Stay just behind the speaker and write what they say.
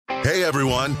Hey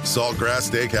everyone, Saltgrass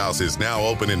Steakhouse is now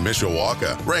open in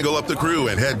Mishawaka. Wrangle up the crew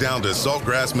and head down to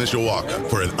Saltgrass Mishawaka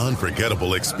for an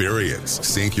unforgettable experience.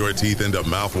 Sink your teeth into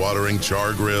mouth-watering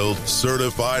char-grilled,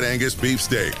 certified Angus beef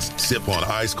steaks. Sip on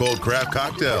ice-cold craft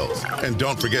cocktails. And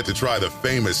don't forget to try the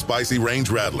famous spicy range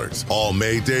rattlers, all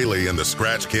made daily in the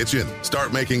Scratch Kitchen.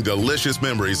 Start making delicious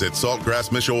memories at Saltgrass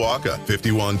Mishawaka,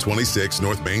 5126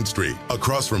 North Main Street,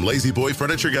 across from Lazy Boy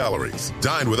Furniture Galleries.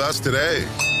 Dine with us today.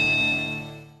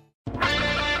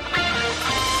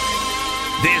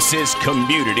 This is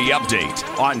Community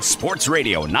Update on Sports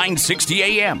Radio 960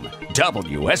 AM,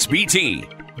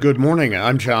 WSBT. Good morning,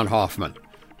 I'm John Hoffman.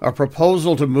 A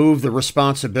proposal to move the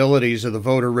responsibilities of the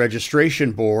Voter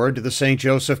Registration Board to the St.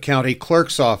 Joseph County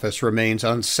Clerk's Office remains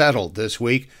unsettled this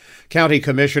week. County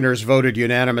commissioners voted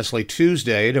unanimously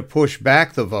Tuesday to push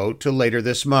back the vote to later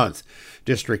this month.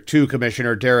 District 2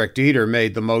 Commissioner Derek Dieter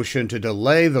made the motion to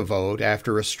delay the vote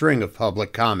after a string of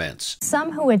public comments.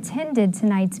 Some who attended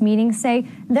tonight's meeting say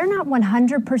they're not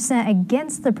 100%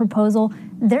 against the proposal,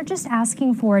 they're just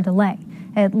asking for a delay,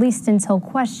 at least until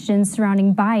questions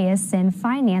surrounding bias and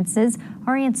finances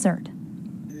are answered.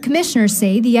 Commissioners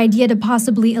say the idea to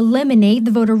possibly eliminate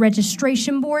the voter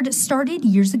registration board started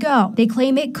years ago. They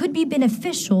claim it could be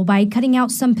beneficial by cutting out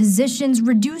some positions,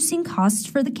 reducing costs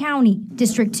for the county.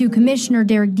 District 2 Commissioner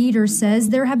Derek Dieter says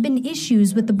there have been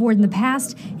issues with the board in the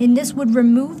past, and this would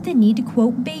remove the need to,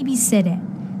 quote, babysit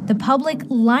it. The public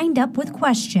lined up with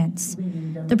questions.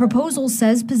 The proposal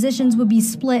says positions would be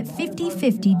split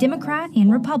 50-50 Democrat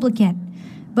and Republican.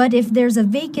 But if there's a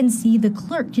vacancy, the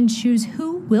clerk can choose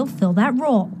who will fill that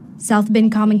role. South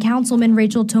Bend Common Councilman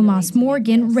Rachel Tomas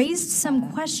Morgan raised some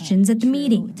questions at the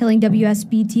meeting, telling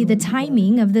WSBT the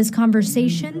timing of this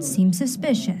conversation seems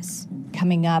suspicious.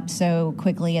 Coming up so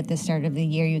quickly at the start of the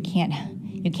year, you can't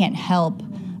help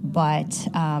but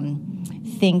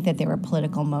think that there were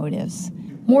political motives.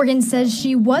 Morgan says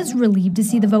she was relieved to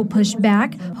see the vote pushed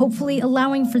back, hopefully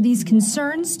allowing for these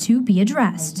concerns to be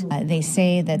addressed. They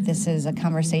say that this is a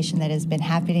conversation that has been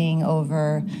happening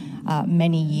over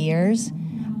many years,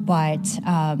 but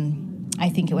I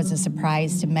think it was a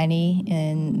surprise to many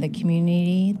in the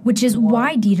community. Which is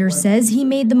why Dieter says he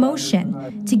made the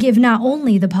motion, to give not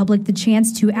only the public the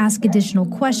chance to ask additional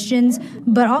questions,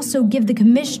 but also give the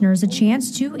commissioners a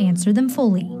chance to answer them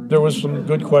fully. There was some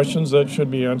good questions that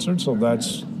should be answered, so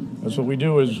that's what we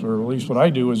do, or at least what I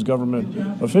do as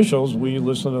government officials. We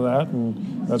listen to that,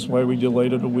 and that's why we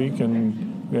delayed it a week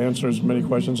and we answer as many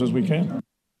questions as we can.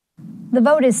 The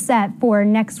vote is set for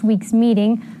next week's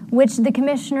meeting, which the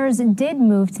commissioners did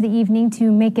move to the evening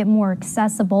to make it more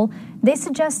accessible. They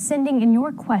suggest sending in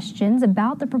your questions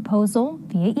about the proposal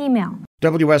via email.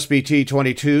 WSBT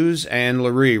 22's Anne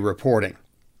Lurie reporting.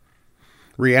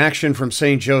 Reaction from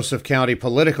St. Joseph County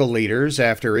political leaders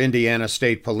after Indiana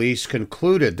State Police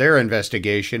concluded their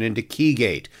investigation into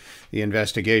Keygate. The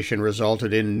investigation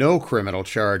resulted in no criminal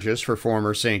charges for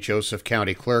former St. Joseph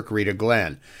County Clerk Rita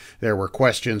Glenn. There were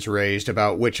questions raised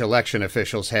about which election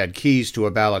officials had keys to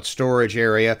a ballot storage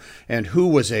area and who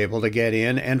was able to get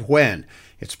in and when.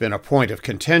 It's been a point of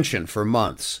contention for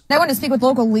months. I want to speak with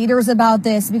local leaders about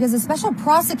this because the special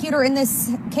prosecutor in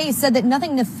this case said that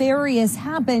nothing nefarious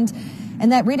happened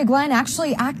and that Rita Glenn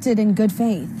actually acted in good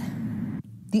faith.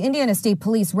 The Indiana State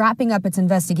Police wrapping up its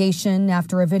investigation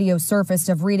after a video surfaced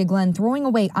of Rita Glenn throwing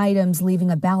away items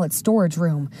leaving a ballot storage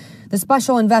room. The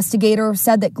special investigator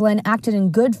said that Glenn acted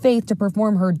in good faith to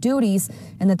perform her duties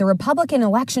and that the Republican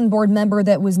election board member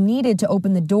that was needed to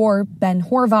open the door, Ben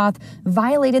Horvath,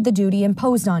 violated the duty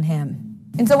imposed on him.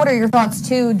 And so what are your thoughts,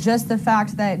 too, just the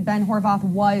fact that Ben Horvath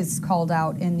was called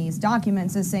out in these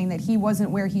documents as saying that he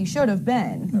wasn't where he should have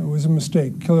been? It was a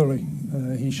mistake, clearly.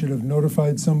 He should have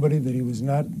notified somebody that he was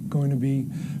not going to be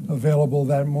available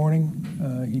that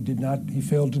morning. He did not. He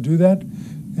failed to do that,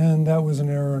 and that was an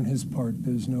error on his part.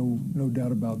 There's no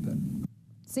doubt about that.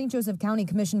 St. Joseph County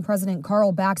Commission President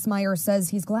Carl Baxmeyer says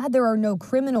he's glad there are no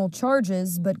criminal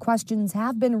charges, but questions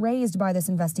have been raised by this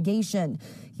investigation.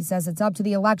 He says it's up to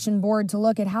the election board to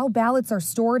look at how ballots are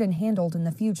stored and handled in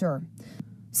the future.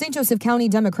 St. Joseph County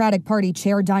Democratic Party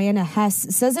Chair Diana Hess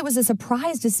says it was a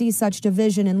surprise to see such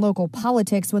division in local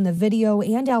politics when the video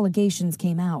and allegations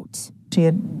came out. She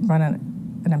had run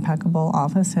an impeccable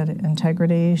office, had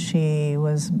integrity. She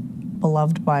was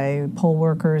beloved by poll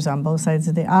workers on both sides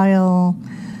of the aisle.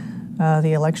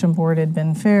 The election board had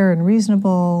been fair and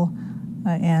reasonable,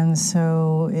 and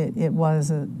so it was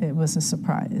a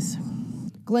surprise.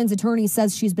 Glenn's attorney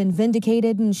says she's been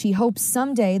vindicated and she hopes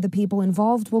someday the people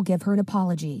involved will give her an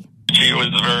apology. She was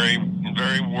very,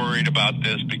 very worried about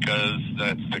this because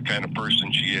that's the kind of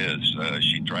person she is.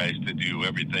 She tries to do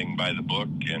everything by the book,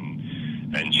 and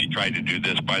and she tried to do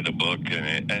this by the book,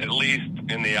 and at least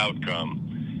in the outcome,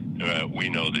 we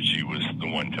know that she was the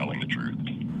one telling the truth.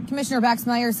 Commissioner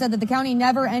Baxmeyer said that the county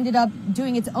never ended up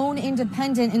doing its own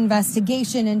independent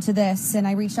investigation into this, and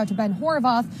I reached out to Ben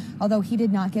Horvath, although he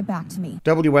did not get back to me.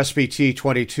 WSBT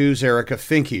 22's Erica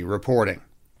Finke reporting.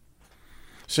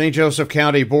 St. Joseph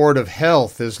County Board of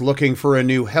Health is looking for a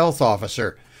new health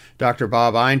officer. Dr.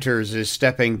 Bob Einters is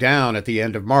stepping down at the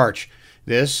end of March.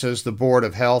 This as the Board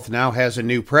of Health now has a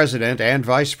new president and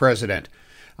vice president.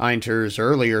 Einters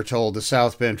earlier told the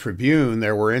South Bend Tribune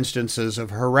there were instances of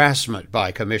harassment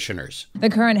by commissioners. The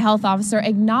current health officer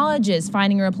acknowledges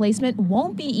finding a replacement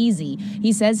won't be easy.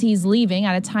 He says he's leaving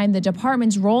at a time the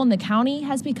department's role in the county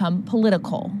has become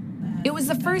political. It was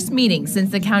the first meeting since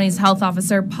the county's health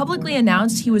officer publicly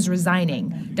announced he was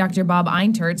resigning. Dr. Bob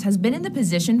Einters has been in the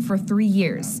position for 3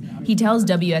 years. He tells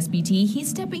WSBT he's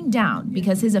stepping down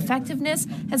because his effectiveness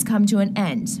has come to an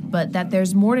end, but that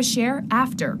there's more to share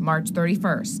after March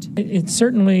 31st. It's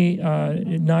certainly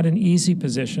not an easy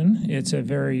position. It's a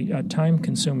very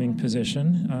time-consuming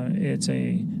position. It's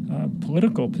a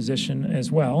political position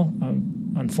as well,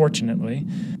 unfortunately.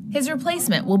 His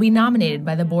replacement will be nominated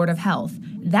by the Board of Health.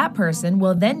 That person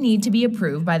will then need to be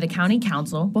approved by the County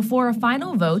Council before a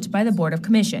final vote by the Board of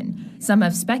Commission. Some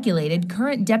have speculated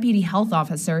current Deputy Health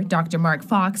Officer Dr. Mark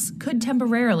Fox could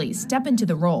temporarily step into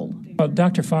the role. Well,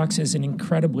 Dr. Fox is an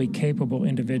incredibly capable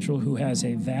individual who has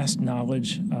a vast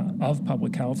knowledge of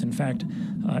public health. In fact,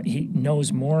 he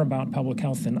knows more about public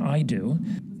health than I do.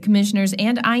 Commissioners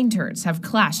and Einters have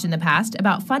clashed in the past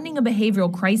about funding a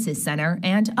behavioral crisis center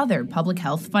and other public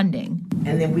health funding.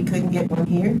 And then we couldn't get one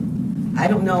here. I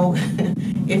don't know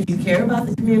if you care about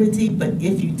the community, but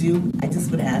if you do, I just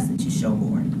would ask that you show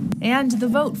more. And the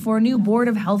vote for a new Board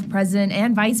of Health president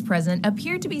and vice president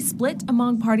appeared to be split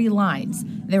among party lines.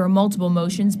 There were multiple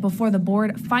motions before the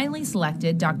board finally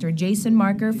selected Dr. Jason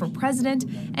Marker for president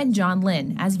and John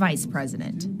Lynn as vice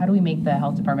president. How do we make the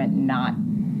health department not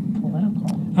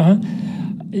political?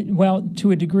 Well,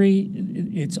 to a degree,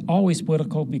 it's always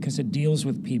political because it deals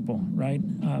with people, right?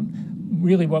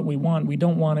 Really, what we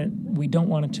don't want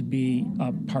it to be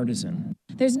partisan.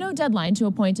 There's no deadline to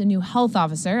appoint a new health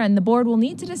officer, and the board will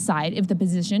need to decide if the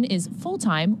position is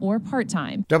full-time or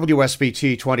part-time.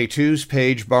 WSBT 22's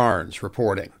Paige Barnes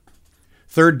reporting.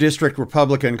 3rd District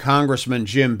Republican Congressman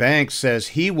Jim Banks says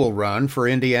he will run for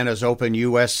Indiana's open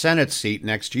U.S. Senate seat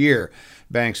next year.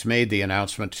 Banks made the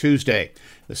announcement Tuesday.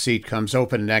 The seat comes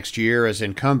open next year as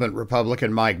incumbent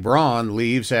Republican Mike Braun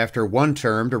leaves after one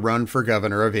term to run for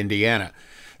governor of Indiana.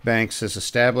 Banks has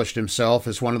established himself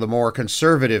as one of the more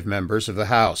conservative members of the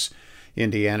House.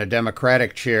 Indiana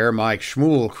Democratic Chair Mike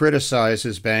Schmuhl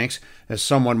criticizes Banks as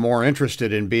someone more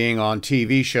interested in being on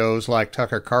TV shows like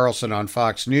Tucker Carlson on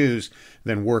Fox News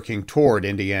than working toward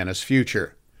Indiana's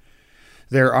future.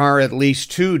 There are at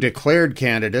least 2 declared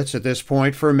candidates at this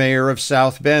point for mayor of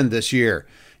South Bend this year.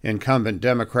 Incumbent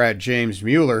Democrat James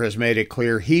Mueller has made it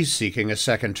clear he's seeking a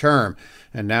second term,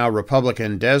 and now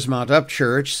Republican Desmond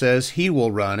Upchurch says he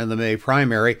will run in the May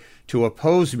primary to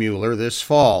oppose Mueller this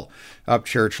fall.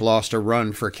 Upchurch lost a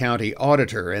run for county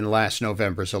auditor in last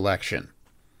November's election.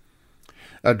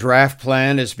 A draft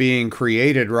plan is being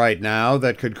created right now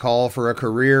that could call for a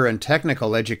career and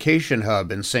technical education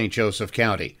hub in St. Joseph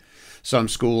County. Some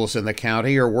schools in the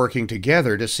county are working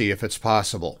together to see if it's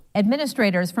possible.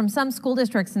 Administrators from some school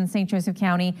districts in St. Joseph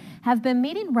County have been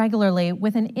meeting regularly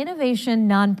with an innovation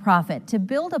nonprofit to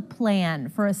build a plan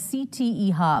for a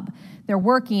CTE hub. They're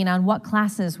working on what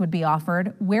classes would be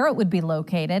offered, where it would be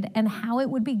located, and how it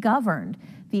would be governed.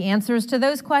 The answers to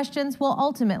those questions will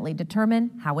ultimately determine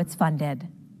how it's funded.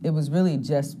 It was really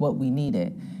just what we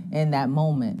needed in that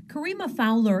moment. Karima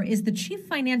Fowler is the Chief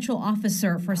Financial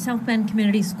Officer for South Bend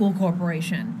Community School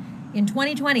Corporation. In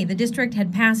 2020, the district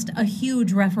had passed a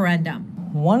huge referendum.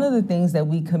 One of the things that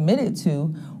we committed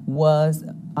to was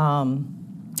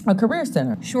a career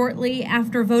center. Shortly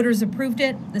after voters approved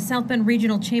it, the South Bend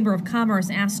Regional Chamber of Commerce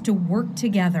asked to work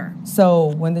together. So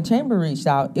when the chamber reached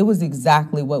out, it was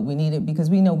exactly what we needed because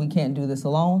we know we can't do this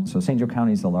alone. So St. Joe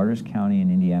County is the largest county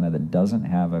in Indiana that doesn't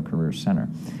have a career center.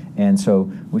 And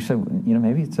so we said,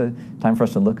 maybe it's a time for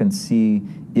us to look and see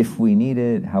if we need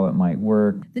it, how it might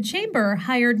work. The chamber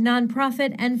hired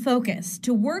nonprofit N-Focus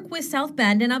to work with South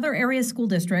Bend and other area school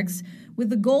districts with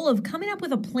the goal of coming up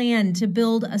with a plan to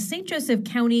build a St. Joseph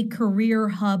County career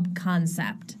hub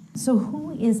concept. So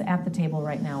who is at the table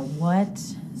right now? What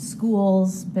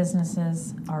schools,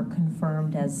 businesses are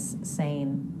confirmed as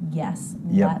saying, yes,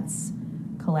 let's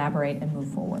collaborate and move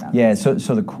forward? Yeah, so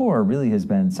the core really has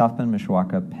been South Bend,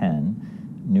 Mishawaka,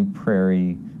 Penn, New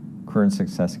Prairie, Current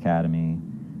Success Academy,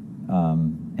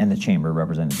 and the chamber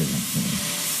represented business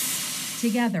community.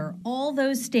 Together, all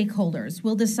those stakeholders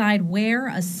will decide where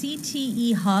a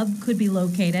CTE hub could be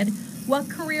located, what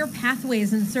career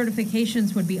pathways and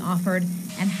certifications would be offered,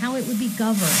 and how it would be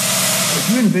governed.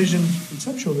 If you envision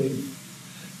conceptually,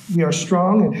 we are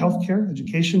strong in healthcare,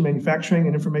 education, manufacturing,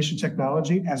 and information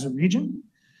technology as a region.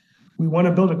 We want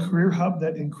to build a career hub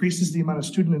that increases the amount of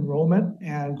student enrollment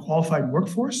and qualified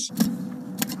workforce.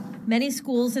 Many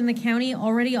schools in the county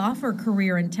already offer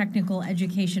career and technical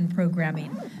education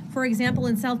programming. For example,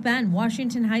 in South Bend,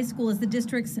 Washington High School is the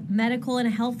district's medical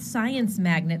and health science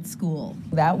magnet school.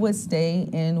 That would stay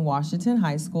in Washington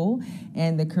High School,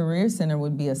 and the Career Center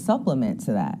would be a supplement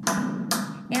to that.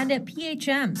 And at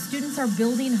PHM, students are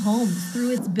building homes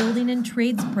through its Building and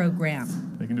Trades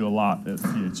program. They can do a lot at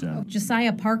PHM.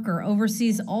 Josiah Parker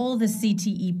oversees all the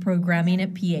CTE programming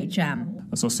at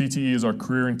PHM. So CTE is our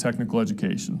career and technical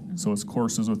education. So it's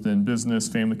courses within business,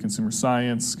 family, consumer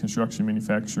science, construction,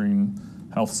 manufacturing,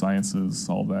 health sciences,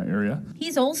 all that area.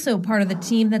 He's also part of the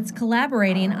team that's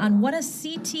collaborating on what a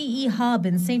CTE hub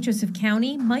in St. Joseph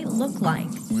County might look like.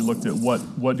 We looked at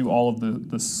what do all of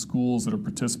the schools that are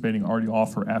participating already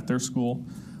offer at their school.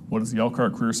 What does the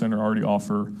Elkhart Career Center already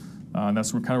offer? And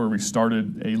that's kind of where we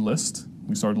started a list.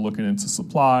 We started looking into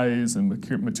supplies and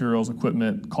materials,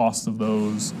 equipment, cost of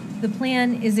those. The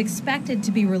plan is expected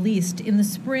to be released in the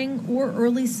spring or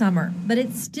early summer, but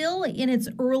it's still in its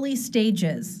early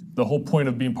stages. The whole point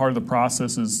of being part of the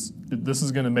process is this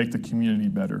is going to make the community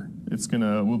better.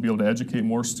 We'll be able to educate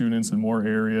more students in more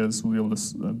areas. We'll be able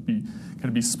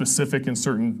to be specific in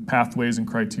certain pathways and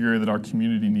criteria that our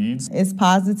community needs. It's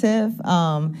positive.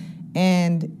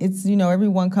 And it's,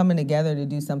 everyone coming together to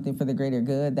do something for the greater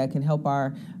good that can help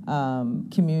our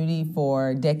community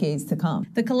for decades to come.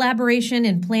 The collaboration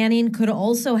and planning could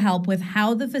also help with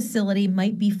how the facility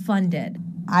might be funded.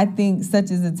 I think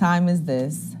such as a time as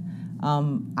this,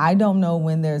 I don't know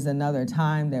when there's another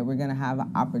time that we're going to have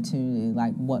an opportunity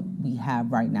like what we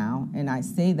have right now. And I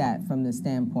say that from the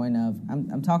standpoint of,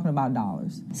 I'm talking about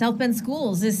dollars. South Bend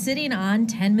Schools is sitting on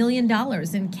 $10 million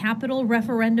in capital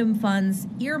referendum funds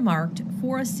earmarked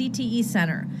for a CTE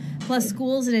center. Plus,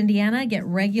 schools in Indiana get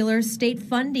regular state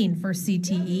funding for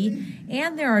CTE,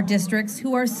 and there are districts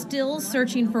who are still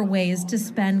searching for ways to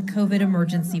spend COVID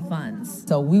emergency funds.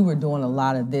 So we were doing a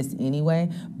lot of this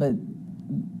anyway, but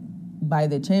by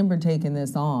the chamber taking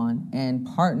this on and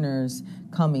partners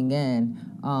coming in,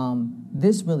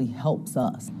 this really helps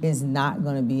us. It's not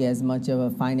going to be as much of a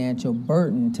financial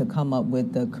burden to come up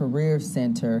with the Career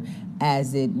Center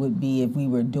as it would be if we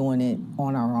were doing it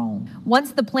on our own.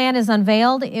 Once the plan is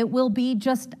unveiled, it will be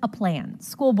just a plan.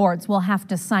 School boards will have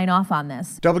to sign off on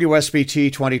this.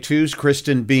 WSBT 22's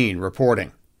Kristen Bean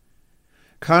reporting.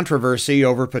 Controversy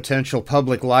over potential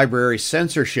public library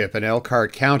censorship in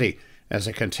Elkhart County as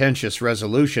a contentious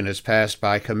resolution is passed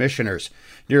by commissioners.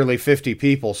 Nearly 50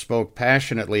 people spoke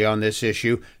passionately on this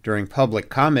issue during public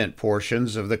comment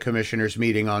portions of the commissioners'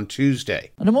 meeting on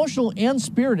Tuesday. An emotional and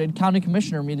spirited county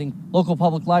commissioner meeting, local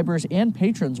public libraries and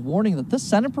patrons warning that this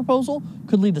Senate proposal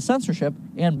could lead to censorship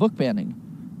and book banning.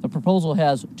 The proposal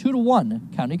has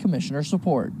 2-to-1 county commissioner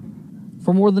support.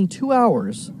 For more than 2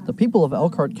 hours, the people of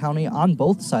Elkhart County on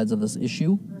both sides of this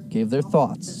issue gave their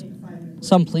thoughts.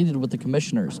 Some pleaded with the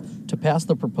commissioners to pass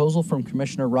the proposal from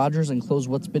Commissioner Rogers and close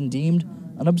what's been deemed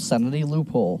an obscenity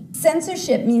loophole.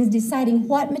 Censorship means deciding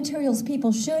what materials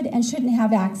people should and shouldn't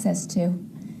have access to.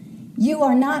 You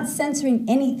are not censoring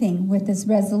anything with this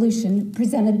resolution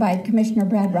presented by Commissioner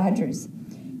Brad Rogers.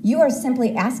 You are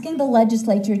simply asking the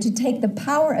legislature to take the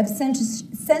power of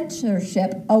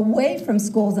censorship away from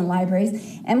schools and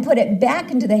libraries and put it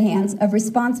back into the hands of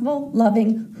responsible,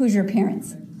 loving Hoosier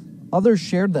parents. Others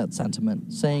shared that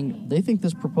sentiment, saying they think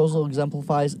this proposal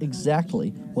exemplifies exactly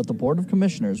what the Board of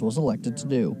Commissioners was elected to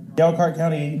do. The Elkhart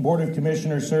County Board of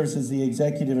Commissioners serves as the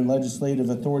executive and legislative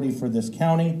authority for this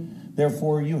county.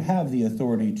 Therefore, you have the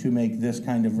authority to make this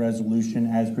kind of resolution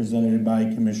as presented by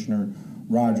Commissioner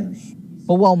Rogers.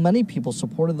 But while many people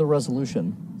supported the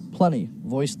resolution, plenty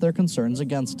voiced their concerns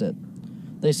against it.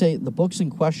 They say the books in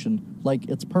question, like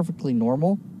It's Perfectly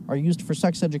Normal, are used for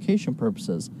sex education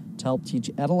purposes to help teach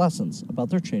adolescents about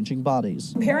their changing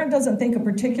bodies. A parent doesn't think a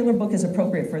particular book is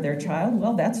appropriate for their child,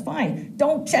 well, that's fine.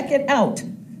 Don't check it out.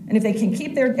 And if they can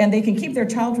keep their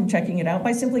child from checking it out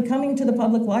by simply coming to the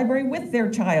public library with their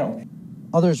child.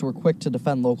 Others were quick to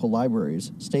defend local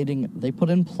libraries, stating they put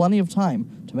in plenty of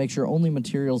time to make sure only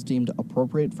materials deemed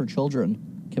appropriate for children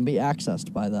can be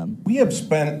accessed by them. We have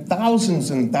spent thousands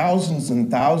and thousands and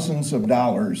thousands of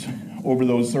dollars over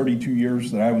those 32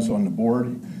 years that I was on the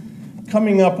board,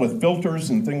 coming up with filters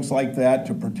and things like that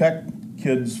to protect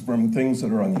kids from things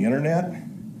that are on the internet.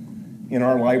 in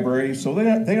our library, so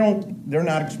they're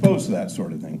not exposed to that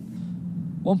sort of thing.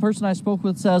 One person I spoke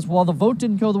with says while the vote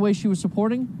didn't go the way she was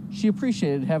supporting, she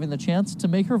appreciated having the chance to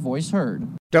make her voice heard.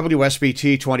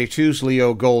 WSBT 22's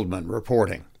Leo Goldman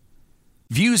reporting.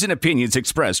 Views and opinions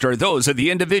expressed are those of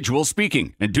the individual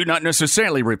speaking and do not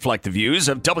necessarily reflect the views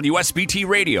of WSBT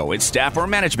Radio, its staff, or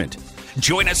management.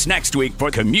 Join us next week for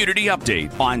Community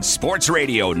Update on Sports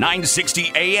Radio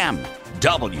 960 AM,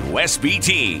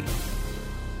 WSBT.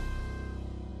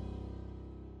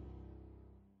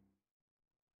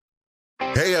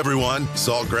 Hey everyone,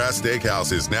 Saltgrass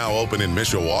Steakhouse is now open in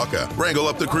Mishawaka. Wrangle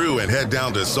up the crew and head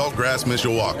down to Saltgrass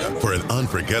Mishawaka for an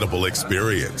unforgettable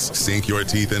experience. Sink your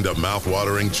teeth into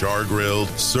mouth-watering char-grilled,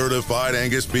 certified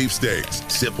Angus beef steaks.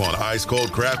 Sip on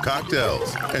ice-cold craft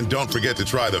cocktails. And don't forget to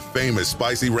try the famous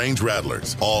spicy range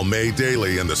rattlers, all made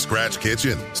daily in the Scratch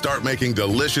Kitchen. Start making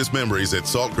delicious memories at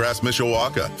Saltgrass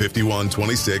Mishawaka,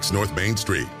 5126 North Main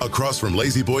Street, across from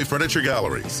Lazy Boy Furniture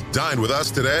Galleries. Dine with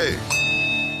us today.